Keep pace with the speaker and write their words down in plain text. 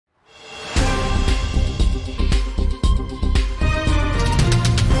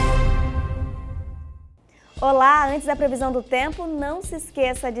Olá, antes da previsão do tempo, não se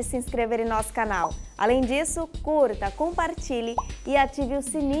esqueça de se inscrever em nosso canal. Além disso, curta, compartilhe e ative o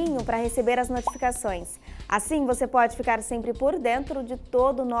sininho para receber as notificações. Assim você pode ficar sempre por dentro de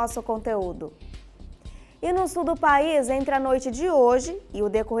todo o nosso conteúdo. E no sul do país, entre a noite de hoje e o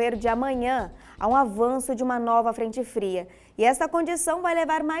decorrer de amanhã, há um avanço de uma nova frente fria. E esta condição vai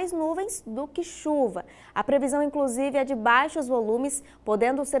levar mais nuvens do que chuva. A previsão, inclusive, é de baixos volumes,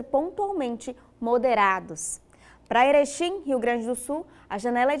 podendo ser pontualmente moderados. Para Erechim, Rio Grande do Sul, a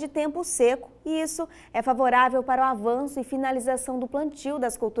janela é de tempo seco e isso é favorável para o avanço e finalização do plantio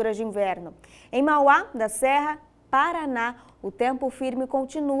das culturas de inverno. Em Mauá, da Serra, Paraná, o tempo firme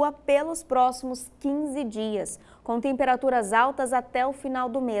continua pelos próximos 15 dias, com temperaturas altas até o final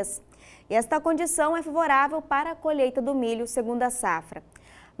do mês. E esta condição é favorável para a colheita do milho, segundo a safra.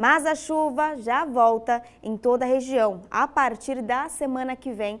 Mas a chuva já volta em toda a região, a partir da semana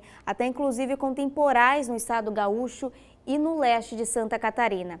que vem, até inclusive com temporais no estado gaúcho e no leste de Santa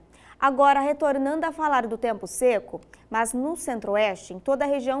Catarina. Agora, retornando a falar do tempo seco, mas no centro-oeste, em toda a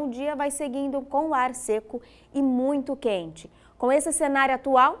região, o dia vai seguindo com o ar seco e muito quente. Com esse cenário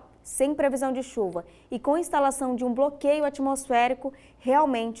atual, sem previsão de chuva e com instalação de um bloqueio atmosférico,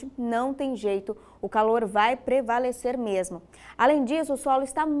 realmente não tem jeito, o calor vai prevalecer mesmo. Além disso, o solo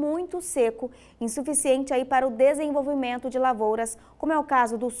está muito seco, insuficiente aí para o desenvolvimento de lavouras, como é o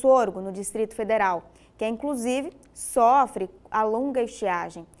caso do sorgo no Distrito Federal, que inclusive sofre a longa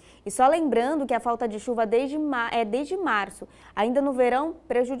estiagem. E só lembrando que a falta de chuva desde março, ainda no verão,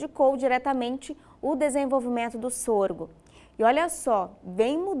 prejudicou diretamente o desenvolvimento do sorgo. E olha só,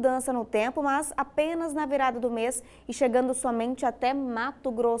 vem mudança no tempo, mas apenas na virada do mês e chegando somente até Mato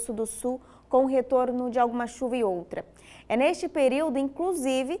Grosso do Sul, com o retorno de alguma chuva e outra. É neste período,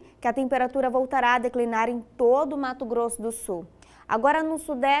 inclusive, que a temperatura voltará a declinar em todo o Mato Grosso do Sul. Agora, no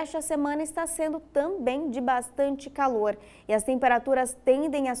Sudeste, a semana está sendo também de bastante calor e as temperaturas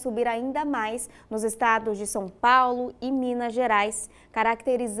tendem a subir ainda mais nos estados de São Paulo e Minas Gerais,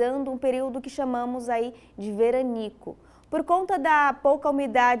 caracterizando um período que chamamos aí de veranico. Por conta da pouca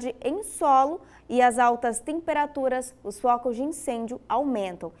umidade em solo e as altas temperaturas, os focos de incêndio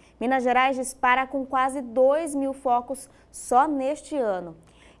aumentam. Minas Gerais dispara com quase 2.000 focos só neste ano.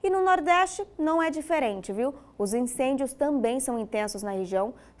 E no Nordeste não é diferente, viu? Os incêndios também são intensos na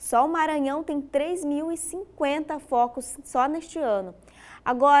região. Só o Maranhão tem 3.050 focos só neste ano.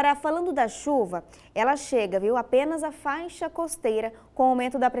 Agora, falando da chuva, ela chega, viu? Apenas a faixa costeira, com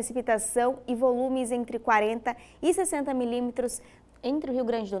aumento da precipitação e volumes entre 40 e 60 milímetros entre o Rio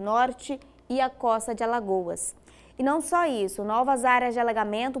Grande do Norte e a costa de Alagoas. E não só isso, novas áreas de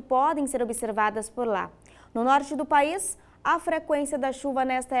alagamento podem ser observadas por lá. No norte do país, a frequência da chuva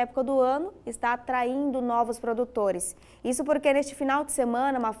nesta época do ano está atraindo novos produtores. Isso porque neste final de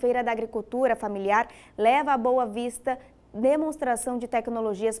semana, uma feira da agricultura familiar leva à Boa Vista demonstração de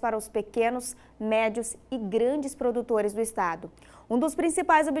tecnologias para os pequenos, médios e grandes produtores do estado. Um dos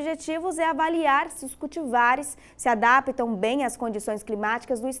principais objetivos é avaliar se os cultivares se adaptam bem às condições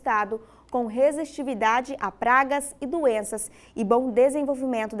climáticas do estado, com resistividade a pragas e doenças e bom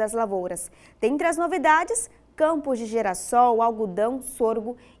desenvolvimento das lavouras. Dentre as novidades, campos de girassol, algodão,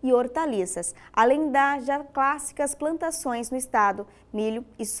 sorgo e hortaliças, além das já clássicas plantações no estado, milho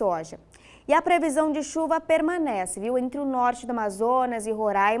e soja. E a previsão de chuva permanece, viu, entre o norte do Amazonas e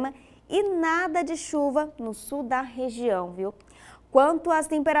Roraima e nada de chuva no sul da região, viu? Quanto às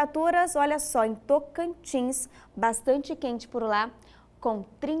temperaturas, olha só, em Tocantins, bastante quente por lá, com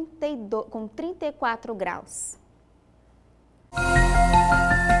 34 graus.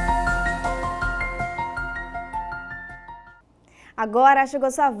 Agora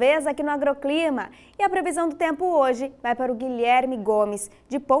chegou sua vez aqui no AgroClima e a previsão do tempo hoje vai para o Guilherme Gomes,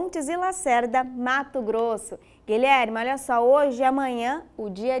 de Pontes e Lacerda, Mato Grosso. Guilherme, olha só, hoje e amanhã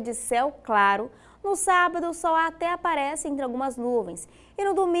o dia é de céu claro. No sábado o sol até aparece entre algumas nuvens e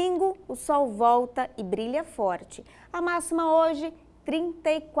no domingo o sol volta e brilha forte. A máxima hoje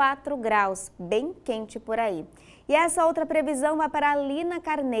 34 graus, bem quente por aí. E essa outra previsão vai para a Lina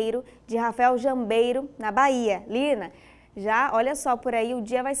Carneiro, de Rafael Jambeiro, na Bahia. Lina, já, olha só, por aí o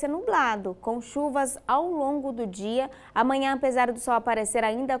dia vai ser nublado, com chuvas ao longo do dia. Amanhã, apesar do sol aparecer,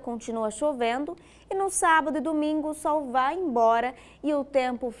 ainda continua chovendo. E no sábado e domingo o sol vai embora e o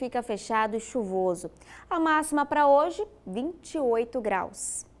tempo fica fechado e chuvoso. A máxima para hoje, 28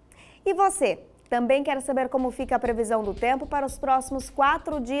 graus. E você? Também quer saber como fica a previsão do tempo para os próximos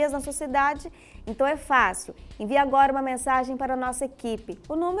 4 dias na sua cidade? Então é fácil. Envie agora uma mensagem para a nossa equipe.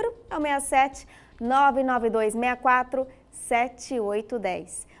 O número é o 67 99264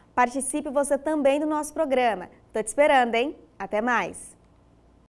 7810. Participe você também do nosso programa. Tô te esperando, hein? Até mais!